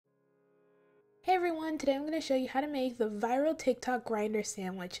Hey everyone, today I'm going to show you how to make the viral TikTok grinder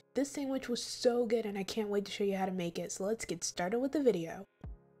sandwich. This sandwich was so good and I can't wait to show you how to make it, so let's get started with the video.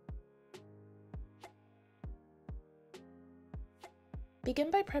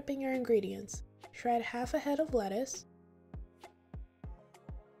 Begin by prepping your ingredients. Shred half a head of lettuce,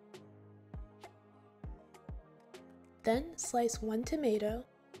 then slice 1 tomato,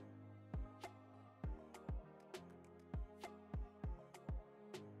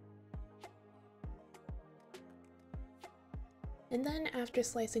 and then after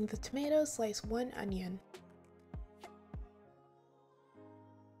slicing the tomato, slice 1 onion.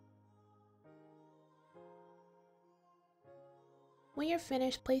 When you're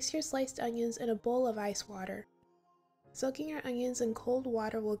finished, place your sliced onions in a bowl of ice water. Soaking your onions in cold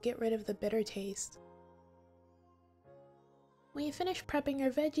water will get rid of the bitter taste. When you finish prepping your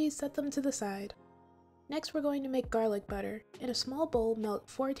veggies, set them to the side. Next, we're going to make garlic butter. In a small bowl, melt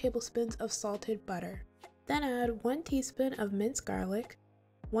 4 tablespoons of salted butter. Then add 1 teaspoon of minced garlic,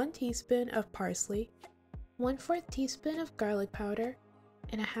 1 teaspoon of parsley, 1/4 teaspoon of garlic powder,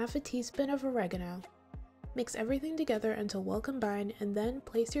 and a half a teaspoon of oregano. Mix everything together until well combined and then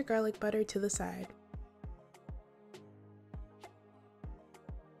place your garlic butter to the side.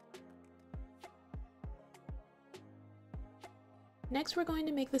 Next, we're going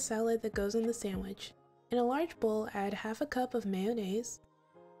to make the salad that goes in the sandwich. In a large bowl, add half a cup of mayonnaise,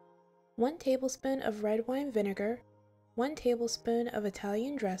 1 tablespoon of red wine vinegar, 1 tablespoon of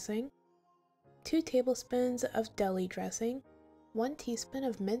Italian dressing, 2 tablespoons of deli dressing, 1 teaspoon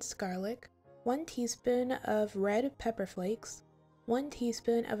of minced garlic, 1 teaspoon of red pepper flakes, 1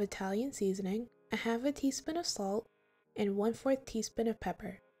 teaspoon of Italian seasoning, a half a teaspoon of salt, and 1/4 teaspoon of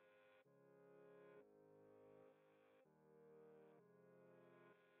pepper.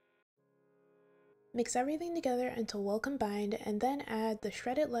 Mix everything together until well combined and then add the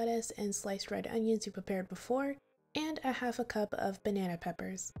shredded lettuce and sliced red onions you prepared before and a half a cup of banana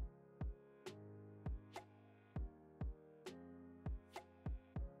peppers.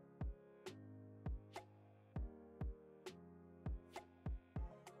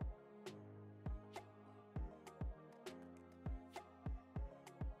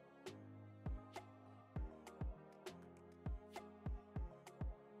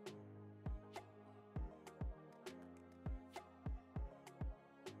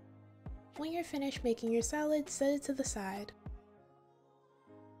 When you're finished making your salad, set it to the side.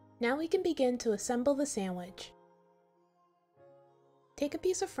 Now we can begin to assemble the sandwich. Take a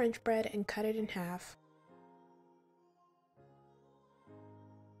piece of French bread and cut it in half.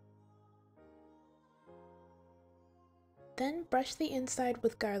 Then brush the inside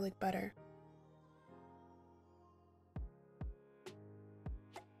with garlic butter.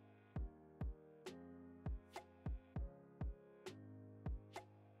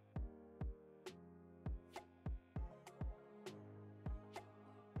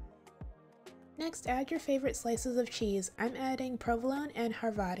 Next, add your favorite slices of cheese. I'm adding provolone and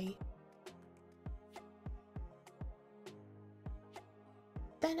Havarti.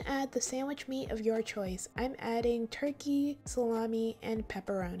 Then add the sandwich meat of your choice. I'm adding turkey, salami, and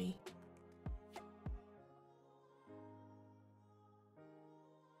pepperoni.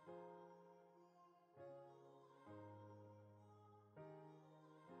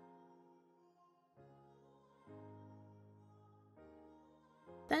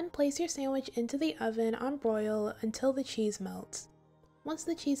 Then place your sandwich into the oven on broil until the cheese melts. Once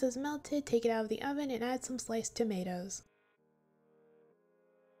the cheese is melted, take it out of the oven and add some sliced tomatoes.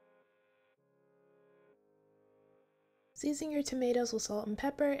 Season your tomatoes with salt and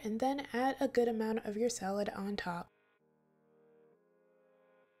pepper and then add a good amount of your salad on top.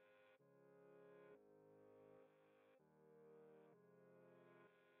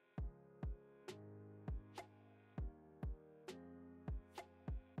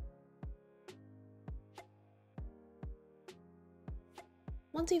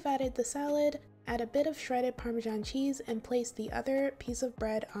 Once you've added the salad, add a bit of shredded Parmesan cheese and place the other piece of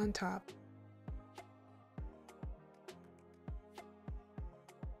bread on top.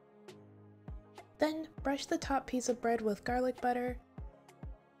 Then brush the top piece of bread with garlic butter.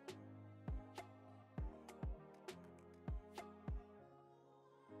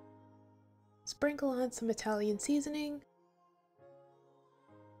 Sprinkle on some Italian seasoning,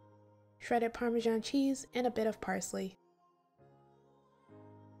 shredded Parmesan cheese, and a bit of parsley.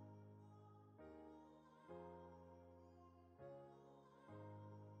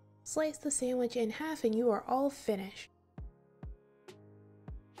 Slice the sandwich in half and you are all finished.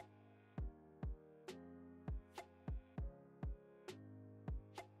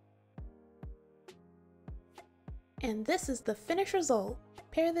 And this is the finished result.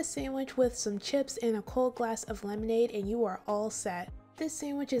 Pair this sandwich with some chips and a cold glass of lemonade and you are all set. This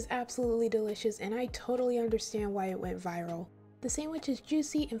sandwich is absolutely delicious and I totally understand why it went viral. The sandwich is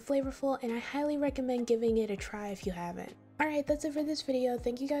juicy and flavorful and I highly recommend giving it a try if you haven't. Alright, that's it for this video.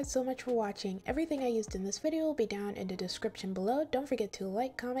 Thank you guys so much for watching. Everything I used in this video will be down in the description below. Don't forget to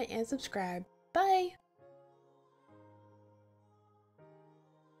like, comment, and subscribe. Bye!